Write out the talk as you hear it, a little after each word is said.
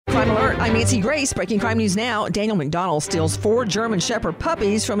Crime Alert. I'm Nancy Grace. Breaking crime news now. Daniel McDonald steals 4 German Shepherd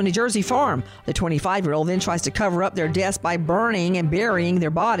puppies from a New Jersey farm. The 25-year-old then tries to cover up their deaths by burning and burying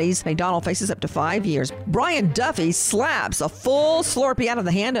their bodies. McDonald faces up to 5 years. Brian Duffy slaps a full Slurpee out of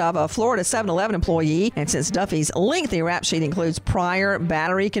the hand of a Florida 7-Eleven employee. And since Duffy's lengthy rap sheet includes prior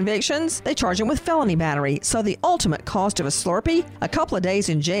battery convictions, they charge him with felony battery. So the ultimate cost of a Slurpee? A couple of days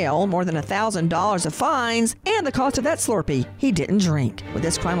in jail, more than $1,000 of fines, and the cost of that Slurpee. He didn't drink. With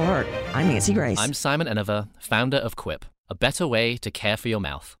this Crime Alert, I'm Nancy Grace. I'm Simon Enever, founder of Quip, a better way to care for your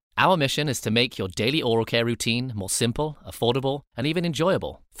mouth. Our mission is to make your daily oral care routine more simple, affordable, and even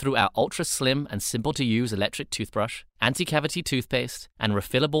enjoyable through our ultra-slim and simple-to-use electric toothbrush, anti-cavity toothpaste, and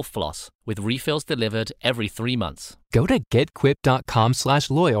refillable floss with refills delivered every 3 months. Go to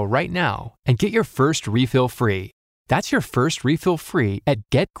getquip.com/loyal right now and get your first refill free. That's your first refill free at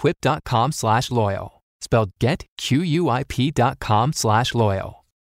getquip.com/loyal. Spelled getquip.com/loyal.